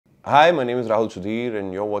Hi, my name is Rrahul Sudhir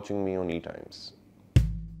and you're watching me on ETimes.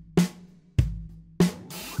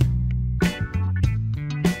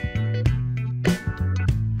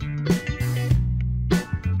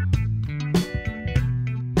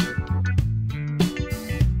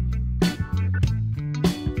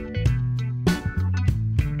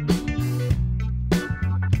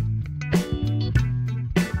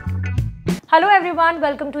 Hello everyone,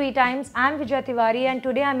 welcome to ETimes. I'm Vijay Tiwari and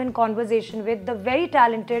today I'm in conversation with the very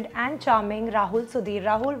talented and charming Rrahul Sudhir.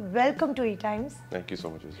 Rahul, welcome to ETimes. Thank you so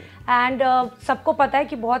much, Vijay. And सबको पता है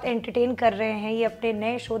कि बहुत entertain कर रहे हैं ये अपने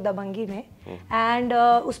नए शो दबंगी में. And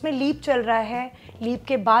उसमें लीप चल रहा है. लीप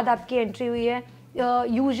के बाद आपकी एंट्री हुई है.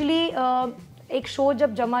 Usually एक शो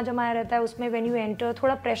जब जमाया रहता है उसमें when you enter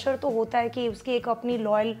थोड़ा प्रेशर तो होता है कि उसकी एक अपनी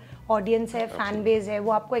लॉयल ऑडियंस है, फैन बेस है,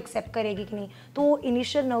 वो आपको एक्सेप्ट करेगी कि नहीं. तो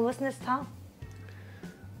इनिशियल नर्वसनेस था.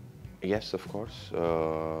 Yes, of course.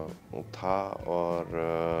 था और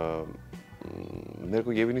मेरे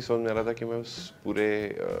को ये भी नहीं समझ में आ रहा था कि मैं उस पूरे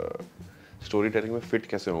स्टोरी टेलिंग में फिट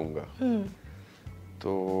कैसे होऊंगा.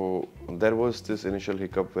 तो there was this initial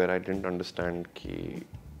hiccup where I didn't understand कि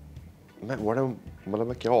मैं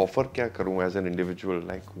क्या ऑफर क्या करूं as an individual,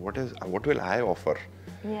 like what will I offer.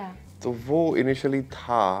 Yeah. तो वो initially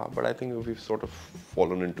था, but I think we've sort of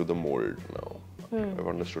fallen into the mold now. I've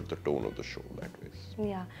understood the tone of the show that way.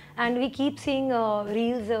 Yeah, and we keep seeing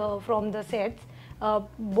reels from the sets.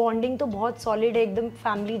 Bonding तो बहुत solid है, एकदम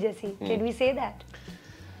family जैसी. Can we say that?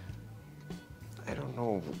 I don't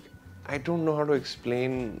know. I don't know how to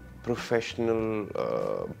explain professional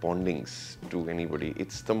bondings to anybody.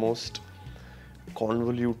 It's the most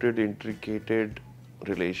convoluted, intricate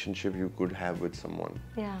relationship you could have with someone.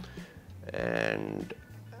 Yeah. And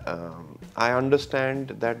I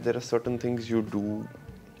understand that there are certain things you do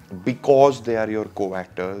because they are your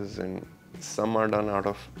co-actors, and some are done out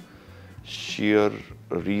of sheer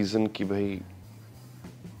reason कि भाई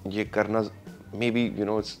ये करना maybe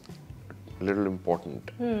it's a little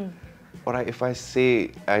important. Or if I say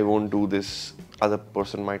I won't do this, other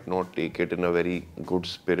person might not take it in a very good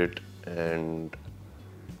spirit, and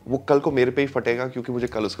वो कल को मेरे पे ही फटेगा क्योंकि मुझे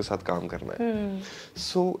कल उसके साथ काम करना है.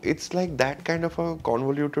 So it's like that kind of a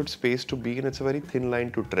convoluted space to be in. It's a very thin line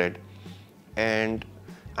to tread, and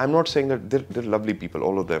I'm not saying that they're lovely people,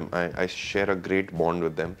 all of them. I share a great bond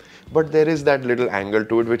with them, but there is that little angle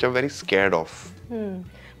to it which I'm very scared of.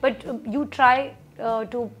 But you try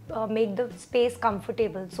to make the space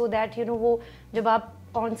comfortable so that वो जब आप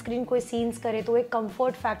on screen कोई scenes करे तो एक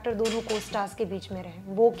comfort factor दोनों को stars के बीच में रहे.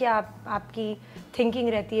 वो क्या आपकी थिंकिंग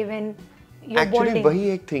रहती है when you are bonding? Actually वही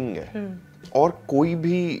एक थिंग है. और कोई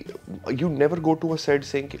भी you never go to a set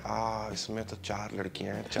saying कि इसमें तो 4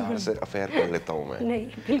 लड़कियां हैं, 4 से अफेयर कर लेता हूं मैं. नहीं,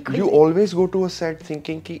 बिल्कुल. You always go to a set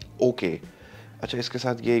thinking कि ओके, अच्छा इसके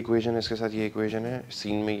साथ ये इक्वेशन है, इसके साथ ये इक्वेशन है,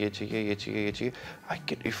 सीन में ये चाहिए, ये चाहिए, ये चाहिए.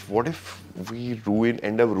 What if we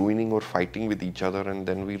and up ruining or fighting with each other, and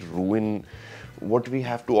then we ruin what we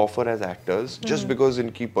have to offer as actors just because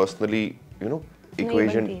इनकी personally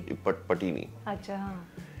equation पटी नहीं. अच्छा, हाँ.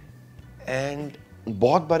 And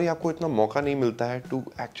बहुत बारी आपको इतना मौका नहीं मिलता है to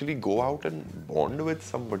actually go out and bond with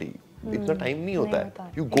somebody. इतना टाइम नहीं होता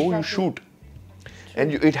है. You go, you shoot.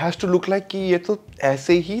 And it has to look like कि ये तो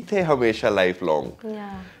ऐसे ही थे हमेशा life long.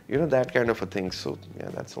 Yeah. That kind of a thing. So yeah,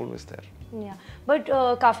 that's always there. Yeah. But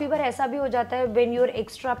काफी बार ऐसा भी हो जाता है when you're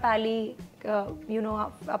extra pally,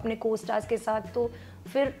 अपने co-stars के साथ, तो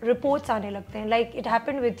फिर reports आने लगते हैं. Like it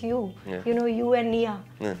happened with you. Yeah. You and Nia.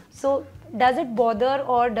 Yeah. So does it bother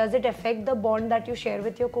or does it affect the bond that you share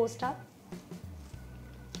with your co-star?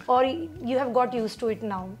 Or you have got used to it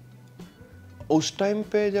now? उस time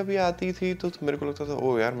पे जब ये आती थी तो मेरे को लगता था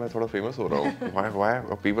ओ यार मैं थोड़ा फेमस हो रहा हूँ.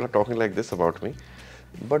 why people are talking like this about me?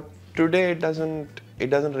 But today it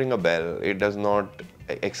doesn't ring a bell. It does not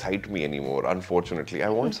excite me anymore, unfortunately. I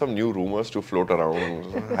want some new rumors to float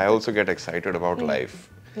around. I also get excited about life.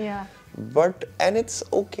 Yeah. But and it's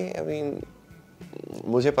okay. I mean,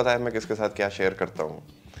 मुझे पता है मैं किसके साथ क्या share करता हूँ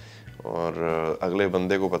और अगले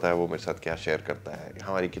बंदे को पता है वो मेरे साथ क्या शेयर करता है,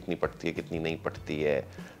 हमारी कितनी पटती है, कितनी नहीं पटती है,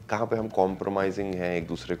 कहाँ पे हम कॉम्प्रोमाइजिंग हैं एक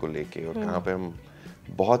दूसरे को लेके, और कहाँ पे हम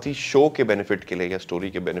बहुत ही शो के बेनिफिट के लिए या स्टोरी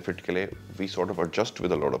के बेनिफिट के लिए we sort of adjust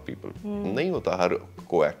with a lot of people. नहीं होता हर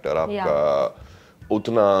को एक्टर आपका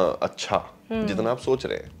उतना अच्छा जितना आप सोच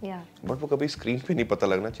रहे हैं, बट वो कभी स्क्रीन पे नहीं पता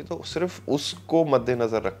लगना चाहिए. तो सिर्फ उसको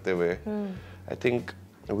मद्देनजर रखते हुए I think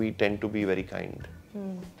we tend to be very kind.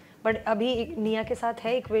 But अभी निया के साथ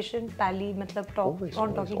है इक्वेशन पैली, मतलब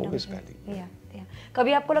टॉकिंग.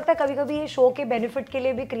 कभी आपको लगता है कभी-कभी ये शो के बेनिफिट के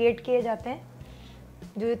लिए भी क्रिएट किए जाते हैं?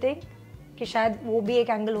 डू यू थिंक कि शायद वो भी एक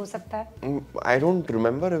एंगल हो सकता है? I don't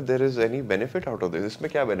remember if there is any benefit out of this. इसमें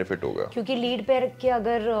क्या benefit होगा? क्योंकि लीड पे रख के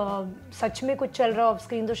अगर सच में कुछ चल रहा ऑफ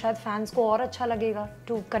स्क्रीन तो शायद फैंस को और अच्छा लगेगा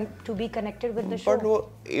to be connected with the show. But वो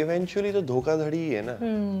eventually तो धोखाधड़ी ही है ना.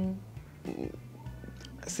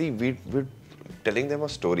 See, we're telling them a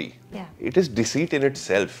story. Yeah. It is deceit in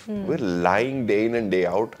itself. We're lying day in and day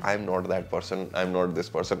out. I'm not that person. I'm not this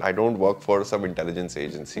person. I don't work for some intelligence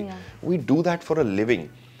agency. Yeah. We do that for a living.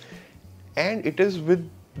 And it is with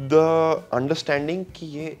the understanding कि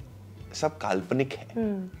ये सब काल्पनिक है.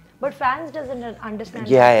 But fans doesn't understand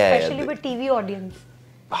Yeah, that, yeah, especially yeah. with TV audience.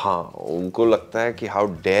 हाँ, उनको लगता है कि how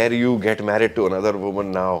dare you get married to another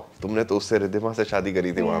woman now. तुमने तो उससे रिद्धिमा से शादी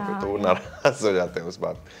करी थी वहाँ पे, तो वो नाराज हो जाते हैं उस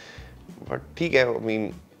बात. But ठीक है, I mean,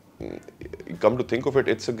 come to think of it,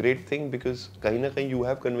 it's a great thing because कहीं ना कहीं you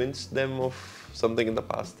have convinced them of something in the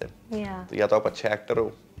past then. Yeah. तो या तो आप अच्छे एक्टर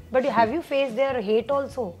हो. But have you faced their hate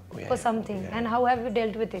also yeah, for something? yeah. And how have you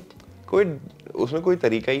dealt with it? कोई उसमें कोई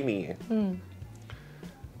तरीका ही नहीं है.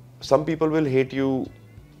 Some people will hate you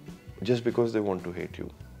just because they want to hate you.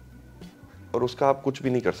 और उसका आप कुछ भी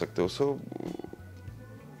नहीं कर सकते हो. So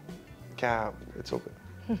क्या, it's okay.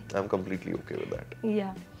 I'm completely okay with that.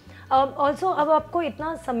 Yeah. Also, अब आपको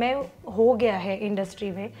इतना समय हो गया है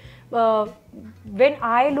इंडस्ट्री में. When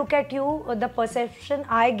I look at you, the perception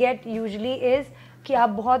I get usually is कि आप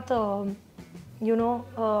बहुत you know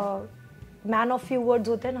man of few words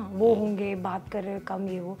होते हैं ना, वो होंगे, बात कर रहे कम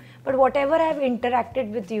ये वो. But what ever I have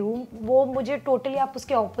interacted with you, वो मुझे टोटली आप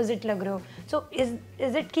उसके ऑपोजिट लग रहे हो. सो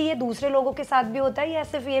इज इट कि ये दूसरे लोगों के साथ भी होता है या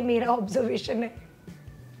सिर्फ ये मेरा ऑब्जर्वेशन है,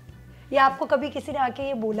 या आपको कभी किसी ने आके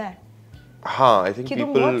ये बोला है? हाँ, आई थिंक कि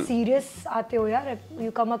तुम बहुत सीरियस आते हो यार,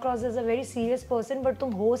 you come across as a very serious person, but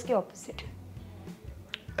तुम हो उसके ऑपोजिट.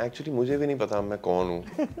 एक्चुअली मुझे भी नहीं पता मैं कौन हूँ.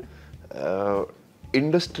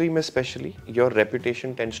 इंडस्ट्री में specially your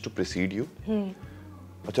reputation tends to preceded you.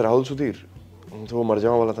 अच्छा, राहुल सुधीर तो वो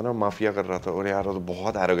मरजावा वाला था ना, माफिया कर रहा था, और यार वो तो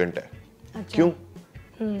बहुत एरोगेंट है. अच्छा. क्यों?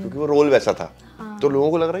 क्योंकि वो रोल वैसा था. हाँ. तो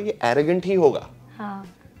लोगों को लग रहा है ये एरोगेंट ही होगा. हाँ.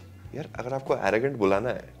 यार अगर आपको एरोगेंट बुलाना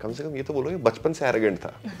है, कम से कम ये तो बोलो ये बचपन से एरोगेंट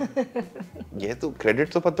था. ये तो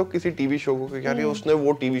क्रेडिट तो पता हो किसी टीवी शो को कि यार ये उसने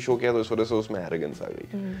वो टीवी शो किया तो इस वजह से उसमें एरोगेंस आ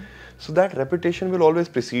गई. So that reputation will always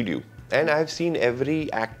preceded you, and I have seen every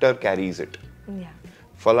actor carries it.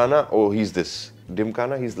 Falana, oh, he's this.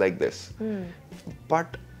 Dimkana, he's like this.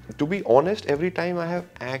 But to be honest, every time I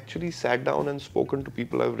have actually sat down and spoken to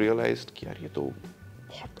people, I've realized कि यार ये तो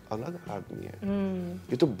बहुत अलग आदमी है.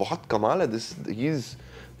 ये तो बहुत कमाल है.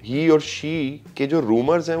 He or she के जो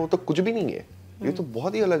rumors हैं वो तो कुछ भी नहीं है. ये तो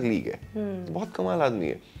बहुत ही अलग लीग है. बहुत कमाल आदमी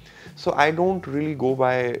है. So I don't really go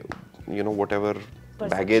by, you know, whatever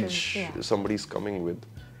baggage somebody's coming with.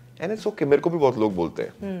 And it's okay. मेरे को भी बहुत लोग बोलते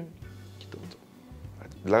हैं.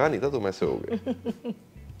 लगा नहीं था तुम ऐसे होगे.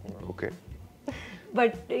 Okay.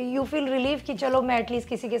 But you feel relief कि चलो मैं एटलीस्ट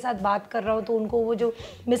किसी के साथ बात कर रहा हूँ तो उनको वो जो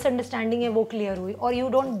मिसअंडरस्टैंडिंग है वो क्लियर हुई, और you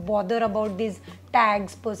don't bother about this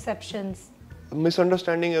tags, perceptions.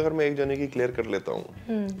 Misunderstanding अगर मैं एक जने की क्लियर कर लेता हूँ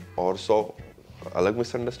और 100 अलग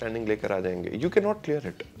मिसअंडरस्टैंडिंग लेकर आ जाएंगे, you can not clear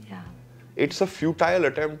it. It's a futile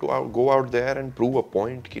attempt to go out there and prove a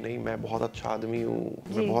point कि नहीं मैं बहुत अच्छा आदमी हूँ,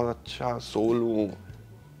 मैं बहुत अच्छा सोल हूँ.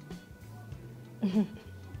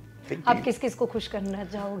 आप किस किस को खुश करना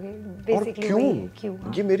चाहोगे बेसिकली?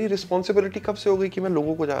 क्यों? ये मेरी रिस्पांसिबिलिटी कब से हो गई कि मैं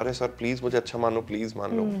लोगों को जा रहे सर प्लीज मुझे अच्छा मानो, प्लीज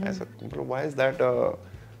मान लो. ऐसा why is that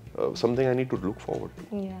something I need to look forward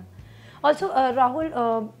to. या आल्सो राहुल,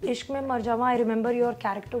 इश्क में Marjaavaan, I remember your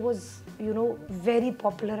character was you know very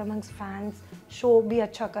popular amongst fans. Show भी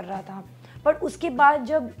अच्छा कर रहा था, बट उसके बाद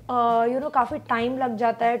जब यू नो काफ़ी टाइम लग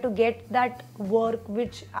जाता है to get that work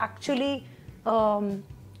which actually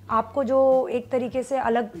आपको जो एक तरीके से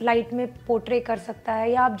अलग लाइट में पोर्ट्रे कर सकता है,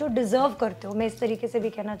 या आप जो डिज़र्व करते हो, मैं इस तरीके से भी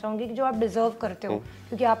कहना चाहूँगी कि जो आप डिज़र्व करते हो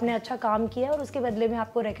क्योंकि आपने अच्छा काम किया और उसके बदले में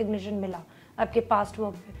आपको रिकग्निशन मिला आपके पास्ट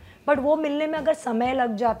वर्क पे, बट वो मिलने में अगर समय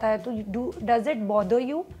लग जाता है तो डज इट बॉदर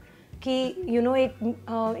यू कि यू नो एक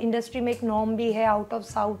इंडस्ट्री में एक नॉर्म भी है out of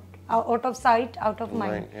sight out of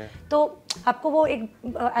mind, तो आपको वो एक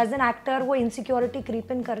एज एन एक्टर वो इनसिक्योरिटी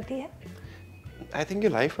क्रीप इन करती है? आई थिंक ये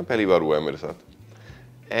लाइफ में पहली बार हुआ है मेरे साथ.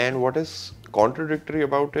 And what is contradictory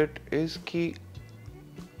about it is कि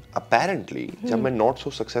apparently जब मैं not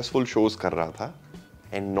so successful shows कर रहा था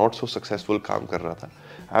and not so successful काम कर रहा था,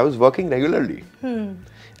 I was working regularly.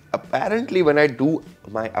 Apparently when I do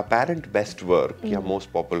my apparent best work या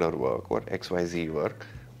most popular work or XYZ work,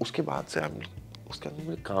 उसके बाद से उसके अंदर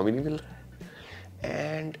मुझे काम ही नहीं मिल रहा है.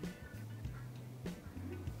 And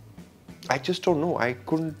I just don't know. I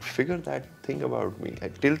couldn't figure that thing about me.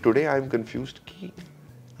 Till today I'm confused कि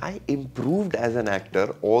I improved as an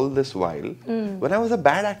actor all this while. When I was a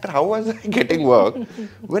bad actor, how was I getting work?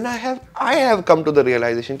 When I have come to the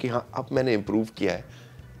realization कि हाँ अब मैंने improve किया है.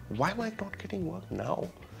 Why am I not getting work now?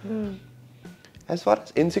 As far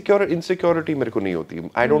as insecurity मेरे को नहीं होती.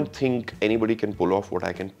 I don't think anybody can pull off what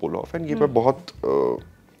I can pull off. And ये मैं बहुत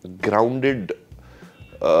grounded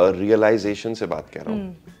realization से बात कह रहा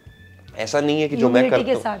हूँ. ऐसा नहीं है कि जो मैं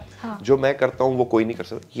करता हूँ, हाँ. जो मैं करता हूँ वो कोई नहीं कर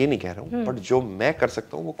सकता, ये नहीं कह रहा हूँ, बट जो मैं कर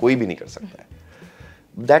सकता हूँ वो कोई भी नहीं कर सकता है.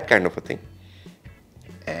 That kind of a thing.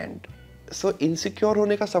 And so insecure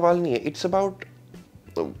होने का सवाल नहीं है. It's about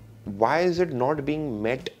why is it not being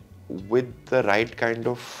met with the right kind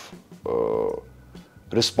of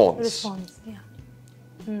response, yeah.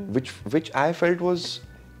 Which I felt was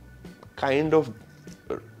kind of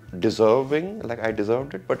deserving, like I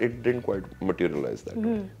deserved it, but it didn't quite materialize that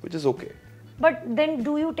way, which is okay. But then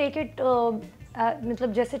do you take it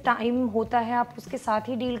मतलब जैसे time होता है आप उसके साथ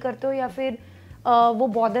ही deal करते हो या फिर वो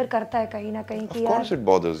बॉदर करता है कहीं ना कहीं कि Of course it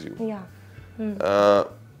bothers you. Yeah.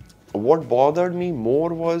 What bothered me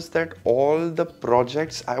more was that all the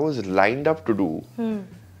projects I was lined up to do,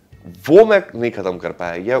 वो मैं नहीं खत्म कर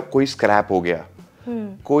पाया, या कोई स्क्रैप हो गया,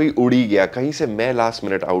 कोई उड़ी गया, कहीं से मैं लास्ट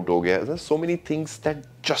मिनट आउट हो गया. There's so many things that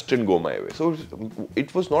just didn't go my way. So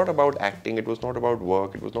it was not about acting, it was not about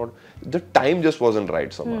work, it was not, the time just wasn't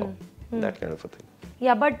right somehow. That kind of a thing.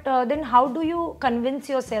 Yeah, but then how do you convince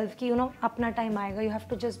yourself कि अपना time आएगा, you have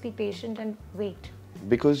to just be patient and wait?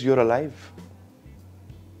 Because you're alive.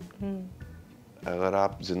 अगर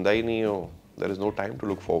आप जिंदा ही नहीं हो, there is no time to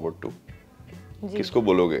look forward to. किसको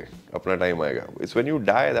बोलोगे अपना टाइम आएगा? It's when you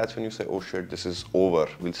die that's when you say, oh shit, this is over,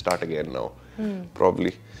 we'll start again now.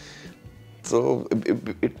 Probably. So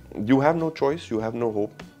you have no choice, you have no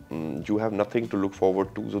hope, you have nothing to look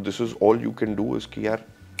forward to. So this is all you can do is कि यार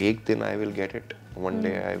एक दिन I will get it, one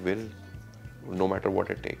day I will, no matter what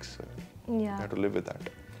it takes. Yeah. I have to live with that.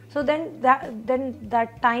 So then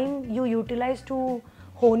that time you utilize to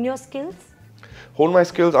hone your skills? Hone my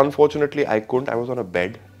skills, unfortunately I couldn't. I was on a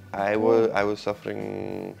bed. I was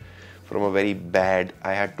suffering from a very bad,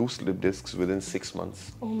 I had 2 slip discs within 6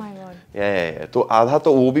 months. Oh my god. Yeah. तो आधा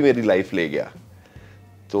तो वो भी मेरी life ले गया.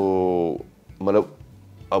 तो मतलब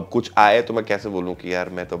अब कुछ आए तो मैं कैसे बोलूं कि यार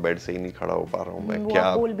मैं तो बेड से ही नहीं खड़ा हो पा रहा हूँ, मैं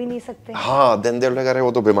क्या बोल भी नहीं सकते. हाँ, then they're like अरे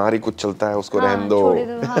वो तो बीमारी कुछ चलता है, उसको रहने दो. छोड़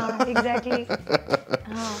दो. हाँ, exactly.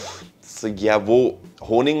 हाँ. So yeah, वो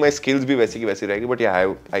honing my skills भी वैसी की वैसी रहेगी, but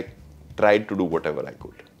yeah, I tried to do whatever I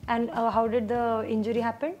could. And how did the injury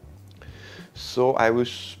happen? So I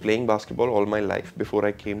was playing basketball all my life before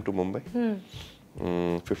I came to Mumbai.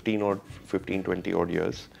 15-20 odd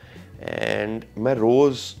years. And मैं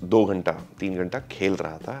रोज 2 घंटा 3 घंटा खेल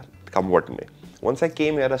रहा था Kamwat में. Once I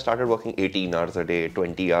came here, I started working 18 hours a day,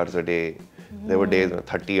 20 hours a day. There were days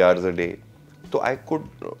 30 hours a day. तो I could,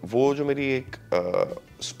 वो जो मेरी एक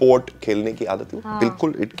sport खेलने की आदत थी,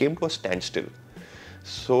 बिल्कुल it came to a standstill.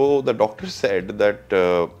 So the doctor said that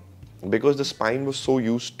because the spine was so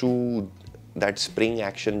used to that spring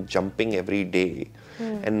action jumping every day,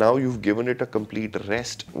 and now you've given it a complete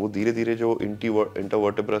rest, वो धीरे धीरे जो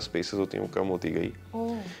intervertebral spaces होती हैं वो कम होती गई,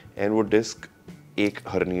 and वो disc एक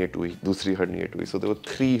herniate हुई, दूसरी herniate हुई, so there were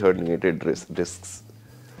 3 herniated discs,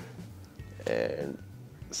 and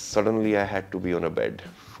suddenly I had to be on a bed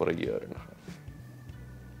for a year and a half.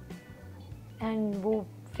 And वो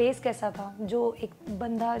फेस कैसा था जो एक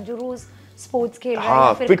बंदा जो रोज स्पोर्ट्स खेल रहा है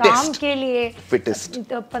या फिर काम के लिए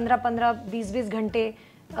 15-20 घंटे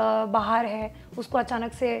बाहर है, उसको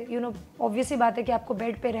अचानक से ऑब्वियसली बात है कि आपको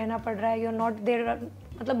बेड पे रहना पड़ रहा है, यू आर नॉट देयर,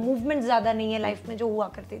 मतलब मूवमेंट ज़्यादा नहीं है लाइफ में जो हुआ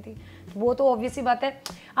करती थी, वो तो ऑब्वियसली बात है.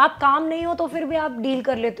 आप काम नहीं हो तो फिर भी आप डील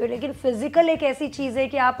कर लेते हो, लेकिन फिजिकल एक ऐसी चीज़ है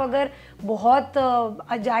कि आप अगर बहुत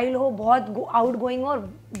अजाइल हो, बहुत आउट गोइंग हो,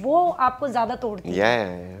 वो आपको ज़्यादा तोड़ती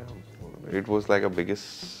है. It was like a big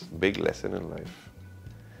lesson in life.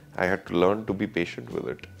 I had to learn to be patient with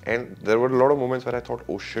it. And there were a lot of moments where I thought,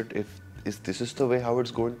 oh shit, if this is the way how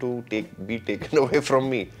it's going to be taken away from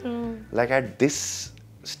me. Like at this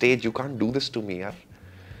stage, you can't do this to me, yaar.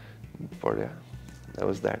 But yeah, that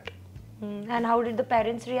was that. And how did the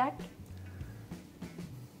parents react?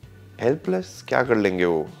 Helpless, kya kar lenge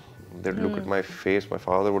wo? They'd look at my face, my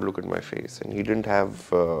father would look at my face, and he didn't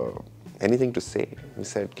have anything to say. He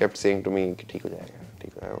kept saying to me कि ठीक हो जाएगा,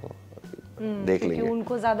 ठीक हो जाएगा, देख लेंगे. क्योंकि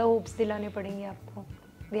उनको ज़्यादा hopes दिलाने पड़ेंगे आपको.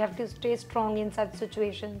 They have to stay strong in such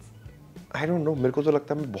situations. I don't know, मेरे को तो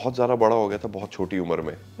लगता है मैं बहुत ज़्यादा बड़ा हो गया था बहुत छोटी उम्र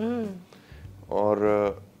में. और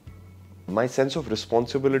my sense of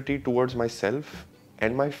responsibility towards myself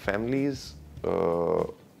and my family is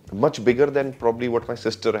much bigger than probably what my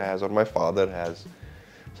sister has or my father has.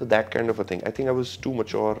 So that kind of a thing. I think I was too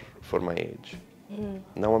mature for my age.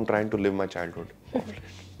 Now I'm trying to live my childhood.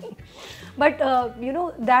 But you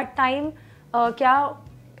know that time क्या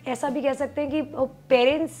ऐसा भी कह सकते हैं कि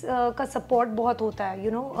parents का support बहुत होता है,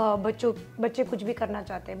 यू नो बच्चे कुछ भी करना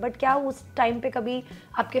चाहते हैं, बट क्या उस टाइम पे कभी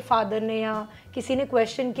आपके फादर ने या किसी ने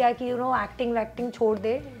क्वेश्चन किया कि यू नो एक्टिंग वैक्टिंग छोड़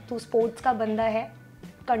दे, तू स्पोर्ट्स का बंदा है,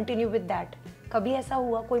 कंटिन्यू विद दैट? कभी ऐसा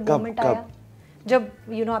हुआ, कोई मोमेंट आया जब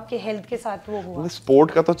यू नो आपके हेल्थ के साथ वो हुआ?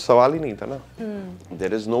 स्पोर्ट का तो सवाल ही नहीं था ना.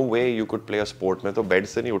 There is no way you could play a sport. मैं तो बेड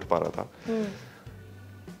से नहीं उठ पा रहा था.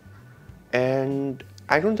 And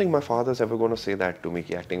I don't think my father's ever gonna say that to me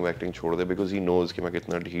कि acting वैक्टिंग छोड़ दे, because he knows कि मैं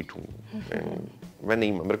कितना ढीठ हूँ. मैं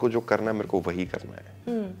नहीं, मेरे को जो करना है मेरे को वही करना है.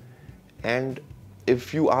 And if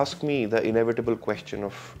you ask me the inevitable question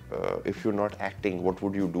of if you're not acting, what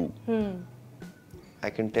would you do?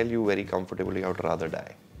 I can tell you very comfortably, I would rather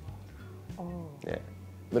die. Yeah.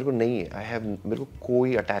 मेरे को नहीं है, मेरे को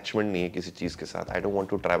कोई attachment नहीं है किसी चीज़ के साथ. I don't want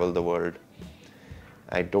to travel the world.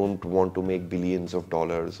 I don't want to make billions of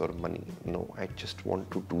dollars or money. No, I just want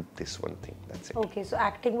to do this one thing. That's it. Okay, so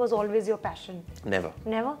acting was always your passion? Never.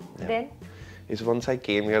 Never? Then? It's once I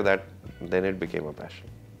came here that then it became a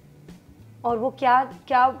passion. और वो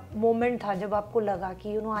क्या moment था जब आपको लगा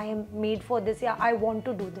कि you know I am made for this या I want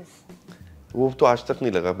to do this? वो तो आज तक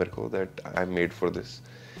नहीं लगा मेरे को that I'm made for this.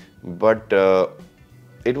 But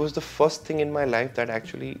it was the first thing in my life that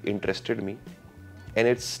actually interested me,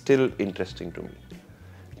 and it's still interesting to me.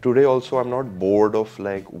 Today also I'm not bored of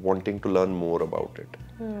like wanting to learn more about it.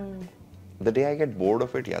 The day I get bored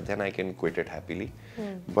of it, yeah, then I can quit it happily.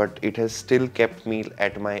 But it has still kept me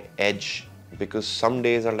at my edge, because some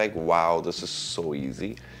days are like, wow, this is so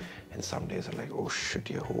easy, and some days are like, oh shit,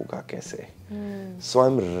 ये होगा कैसे? So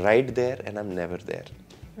I'm right there and I'm never there.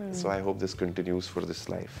 So I hope this continues for this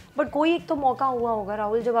life. But कोई एक तो मौका हुआ होगा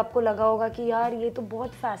राहुल जब आपको लगा होगा कि यार ये तो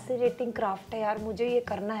बहुत फैसिनेटिंग क्राफ्ट है यार, मुझे ये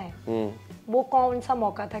करना है. वो कौन सा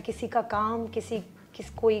मौका था? किसी का काम,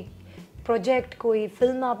 कोई प्रोजेक्ट, कोई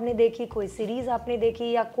फिल्म आपने देखी, कोई सीरीज आपने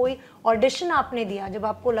देखी, या कोई ऑडिशन आपने दिया जब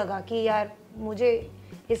आपको लगा कि यार मुझे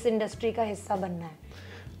इस इंडस्ट्री का हिस्सा बनना है?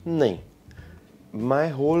 नहीं, my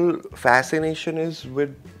whole fascination is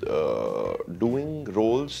with doing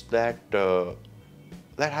roles that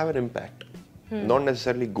have an impact, not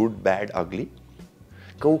necessarily good, bad, ugly.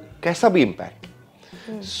 कैसा भी impact.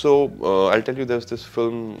 So I'll tell you, there's this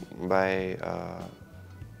film by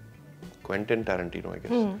Quentin Tarantino, I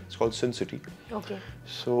guess. It's called Sin City. Okay.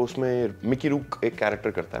 So उसमें Mickey रूक एक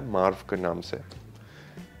character करता है मार्व के नाम से.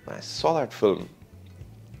 I saw that film.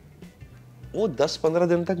 वो 10-15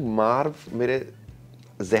 दिन तक मार्व मेरे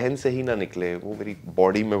जहन से ही ना निकले. वो मेरी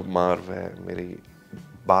बॉडी में मार्व है, मेरी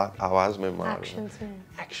बात आवाज में मार्व है,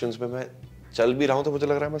 एक्शंस में मैं चल भी रहा हूँ तो मुझे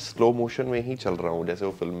लग रहा है मैं स्लो मोशन में ही चल रहा हूँ जैसे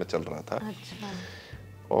वो फिल्म में चल रहा था. अच्छा.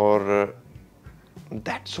 और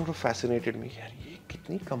that sort of fascinated me. यार ये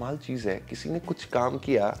कितनी कमाल चीज़ है, किसी ने कुछ काम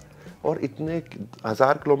किया और इतने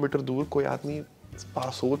 1000 किलोमीटर दूर कोई आदमी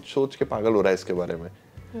सोच के पागल हो रहा है इसके बारे में.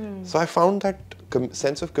 So I found that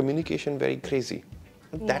sense of communication very crazy.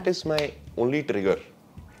 That is my only trigger.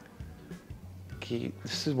 कि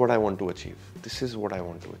this is what I want to achieve. This is what I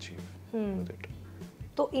want to achieve with it.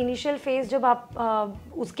 तो इनिशियल फेज जब आप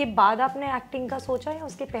उसके बाद आपने acting का सोचा या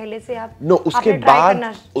उसके पहले से आप? नो,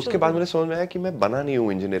 उसके बाद मुझे समझ में आया कि मैं बना नहीं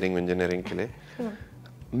हूँ इंजीनियरिंग के लिए.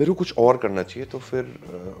 मेरे को कुछ और करना चाहिए. तो फिर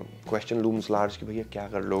क्वेश्चन लूम्स लार्ज कि भैया क्या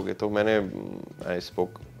कर लोगे. तो मैंने आई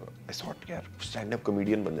थॉट यार स्टैंड अप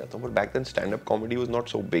कॉमेडियन बन जाता हूँ. But back then stand up comedy was not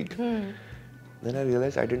so big. Then I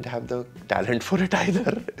realised I didn't have the talent for it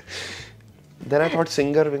either. Then I thought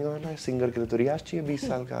singer के लिए तो रियाज चाहिए 20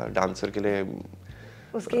 साल का. डांसर के लिए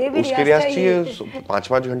उसके रियाज चाहिए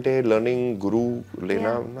 5-5 घंटे लर्निंग गुरु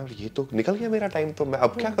लेना ना. ये तो निकल गया मेरा टाइम. तो मैं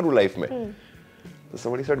अब क्या करूँ लाइफ में. तो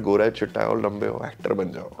somebody said गोरा है, चिट्टा है और लंबे हो, एक्टर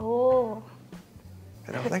बन जाओ.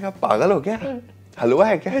 मैंने कहा पागल हो क्या, हलवा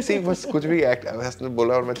है क्या ऐसे ही बस कुछ भी उसने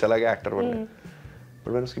बोला और मैं चला गया एक्टर बनने.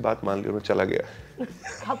 पर मैंने उसकी बात मान ली और मैं चला गया.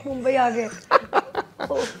 आप मुंबई आ गए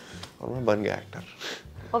और मैं बन गया एक्टर.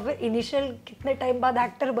 और फिर इनिशियल कितने टाइम बाद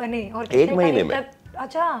एक्टर बने और 1 महीने में?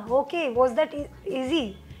 अच्छा, ओके. Was that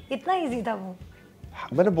easy? इतना इजी था वो?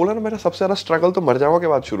 मैंने बोला ना मेरा सबसे ज्यादा स्ट्रगल तो मरजावा के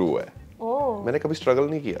बाद शुरू हुआ है. मैंने कभी स्ट्रगल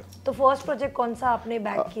नहीं किया. तो फर्स्ट प्रोजेक्ट कौन सा आपने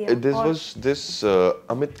बैक किया? दिस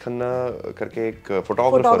अमित खन्ना करके एक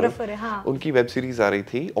फोटोग्राफर है. हाँ. उनकी वेब सीरीज आ रही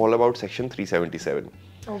थी ऑल अबाउट सेक्शन 377.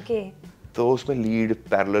 ओके. तो उसमें lead,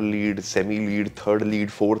 parallel lead, semi lead, third lead,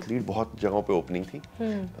 fourth lead बहुत जगहों पे ओपनिंग थी.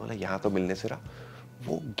 बोला यहाँ तो मिलने से रहा.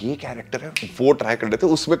 वो गे कैरेक्टर है, वो ट्राई कर लेते,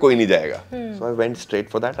 उसमें कोई नहीं जाएगा. So I went straight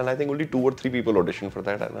for that, and I think only 2 or 3 people auditioned for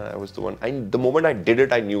that, and I was the one. And the moment I did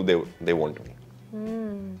it, I knew they wanted me.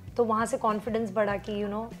 तो वहाँ से confidence बढ़ा कि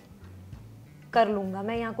कर लूँगा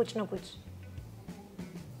मैं यहाँ कुछ ना कुछ.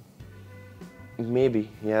 Maybe,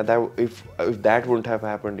 yeah. That if that wouldn't have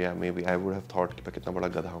happened, yeah, maybe I would have thought कि मैं कितना बड़ा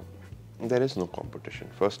गधा हूँ. There is no competition.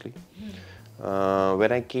 Firstly,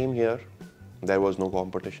 when I came here, there was no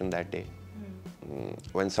competition that day.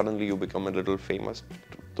 When suddenly you become a little famous,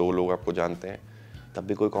 तो लोग आपको जानते हैं, तब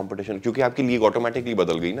भी कोई कंपटीशन, क्योंकि आपकी लीग ऑटोमेटिकली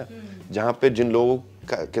बदल गई ना. जहाँ पे जिन लोगों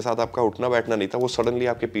के साथ आपका उठना बैठना नहीं था, वो सडनली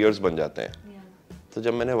आपके पीयर्स बन जाते हैं. तो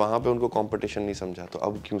जब मैंने वहाँ पे उनको कंपटीशन नहीं समझा, तो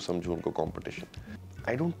अब क्यों समझूं उनको कंपटीशन.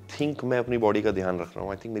 आई डोंट थिंक मैं अपनी बॉडी का ध्यान रख रहा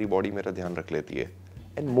हूँ. आई थिंक मेरी बॉडी मेरा ध्यान रख लेती है.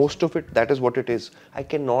 And most of it, that is what it is. I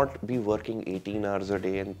cannot be working 18 hours a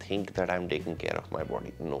day and think that I'm taking care of my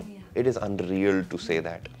body. No, it is unreal to say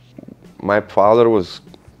that. My father was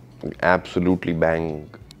absolutely bang,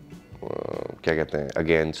 क्या कहते हैं,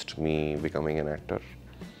 against me becoming an actor.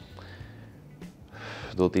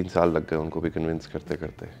 2-3 साल लग गए उनको भी convince करते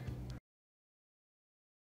करते.